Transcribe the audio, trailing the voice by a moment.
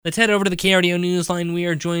Let's head over to the KRDO Newsline. We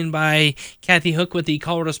are joined by Kathy Hook with the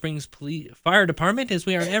Colorado Springs Fire Department, as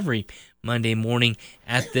we are every Monday morning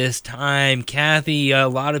at this time. Kathy, a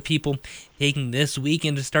lot of people taking this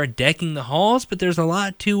weekend to start decking the halls, but there's a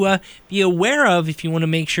lot to be aware of if you want to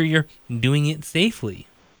make sure you're doing it safely.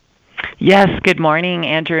 Yes, good morning,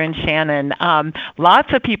 Andrew and Shannon.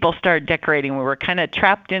 Lots of people started decorating. We were kind of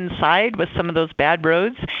trapped inside with some of those bad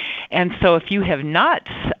roads. And so if you have not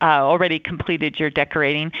already completed your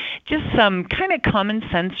decorating, just some kind of common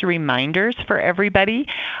sense reminders for everybody.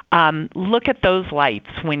 Look at those lights,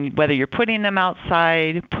 whether you're putting them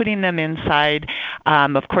outside, putting them inside.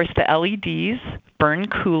 Of course, the LEDs burn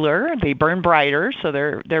cooler, they burn brighter, so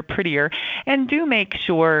they're prettier. And do make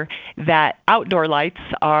sure that outdoor lights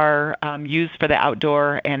are used for the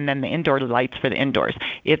outdoor, and then the indoor lights for the indoors.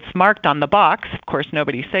 It's marked on the box. Of course,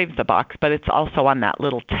 nobody saves the box, but it's also on that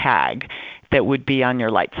little tag that would be on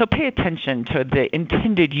your light. So pay attention to the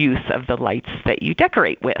intended use of the lights that you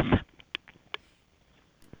decorate with.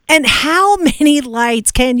 And how many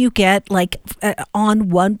lights can you get on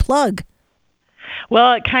one plug?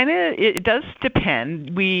 Well, it does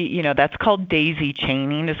depend. That's called daisy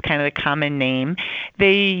chaining is kind of the common name.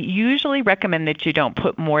 They usually recommend that you don't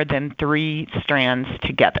put more than 3 strands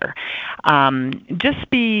together. Just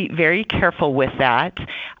be very careful with that.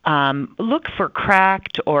 Look for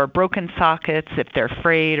cracked or broken sockets if they're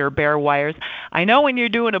frayed or bare wires. I know when you're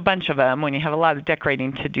doing a bunch of them, when you have a lot of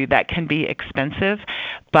decorating to do, that can be expensive.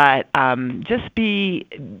 But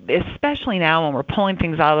especially now when we're pulling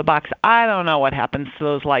things out of the box, I don't know what happens to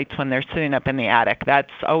those lights when they're sitting up in the attic.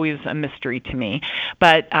 That's always a mystery to me.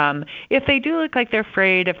 But if they do look like they're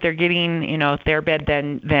frayed, if they're getting, if they're bad,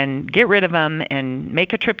 then get rid of them and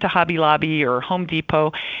make a trip to Hobby Lobby or Home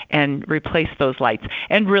Depot and replace those lights.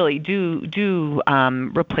 And really do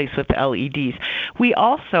replace with LEDs. We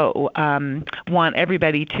also want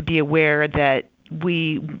everybody to be aware that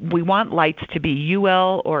we want lights to be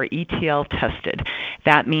UL or ETL tested.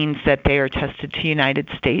 That means that they are tested to United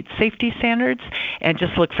States safety standards, and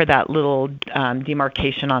just look for that little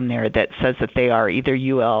demarcation on there that says that they are either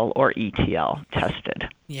UL or ETL tested.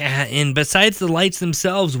 Yeah, and besides the lights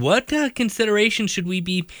themselves, what considerations should we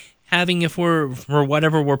be having if we're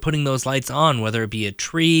putting those lights on, whether it be a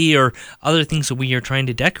tree or other things that we are trying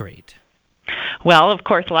to decorate? Well, of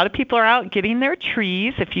course, a lot of people are out getting their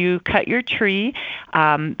trees. If you cut your tree,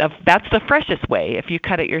 that's the freshest way if you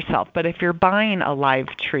cut it yourself. But if you're buying a live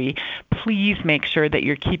tree, please make sure that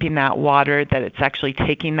you're keeping that water, that it's actually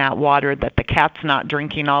taking that water, that the cat's not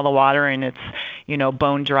drinking all the water and it's,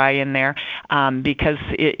 bone dry in there, because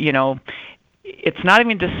it's not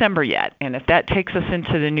even December yet, and if that takes us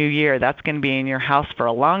into the new year, that's going to be in your house for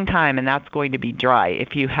a long time, and that's going to be dry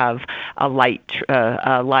if you have a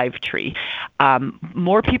live tree.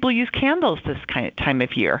 More people use candles this kind of time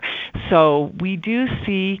of year, so we do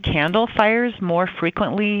see candle fires more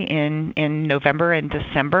frequently in November and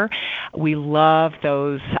December. We love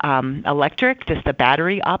those electric, just the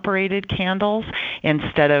battery-operated candles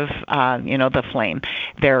instead of the flame.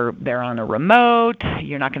 They're on a remote.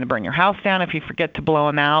 You're not going to burn your house down if you forget to blow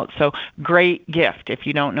them out. So great gift if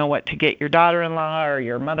you don't know what to get your daughter-in-law or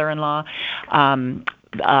your mother-in-law.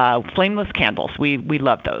 Flameless candles. We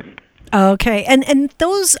love those. Okay, and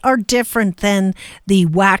those are different than the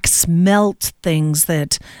wax melt things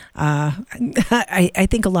that I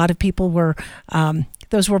think a lot of people were.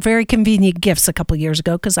 Those were very convenient gifts a couple years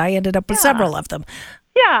ago because I ended up with several of them.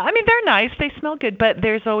 Yeah, I mean, they're nice. They smell good, but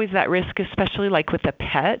there's always that risk, especially like with a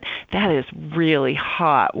pet. That is really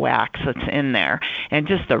hot wax that's in there, and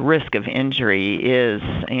just the risk of injury is,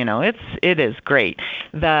 it is great.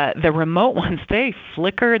 The remote ones, they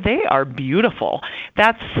flicker. They are beautiful.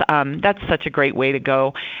 That's such a great way to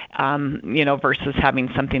go, versus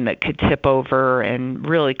having something that could tip over and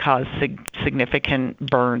really cause significant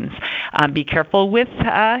burns. Be careful with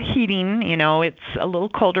heating. It's a little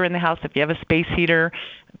colder in the house. If you have a space heater,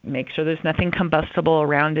 make sure there's nothing combustible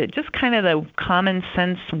around it. Just kind of the common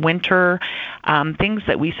sense winter things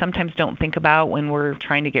that we sometimes don't think about when we're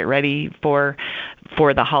trying to get ready for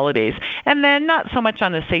the holidays. And then not so much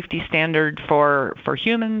on the safety standard for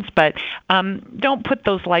humans, but don't put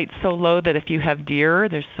those lights so low that if you have deer,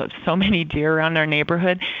 there's so many deer around our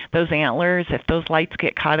neighborhood, those antlers, if those lights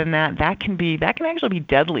get caught in that can actually be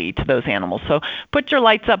deadly to those animals. So put your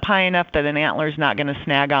lights up high enough that an antler's not going to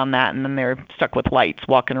snag on that, and then they're stuck with lights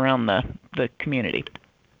walking around the community.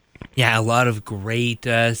 Yeah, a lot of great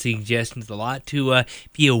suggestions, a lot to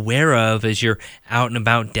be aware of as you're out and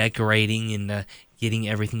about decorating and getting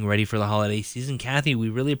everything ready for the holiday season. Kathy, we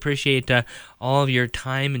really appreciate all of your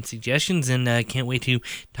time and suggestions, and can't wait to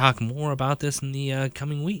talk more about this in the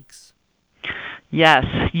coming weeks. Yes,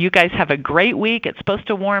 you guys have a great week. It's supposed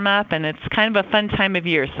to warm up, and it's kind of a fun time of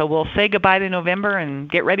year. So we'll say goodbye to November and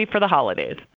get ready for the holidays.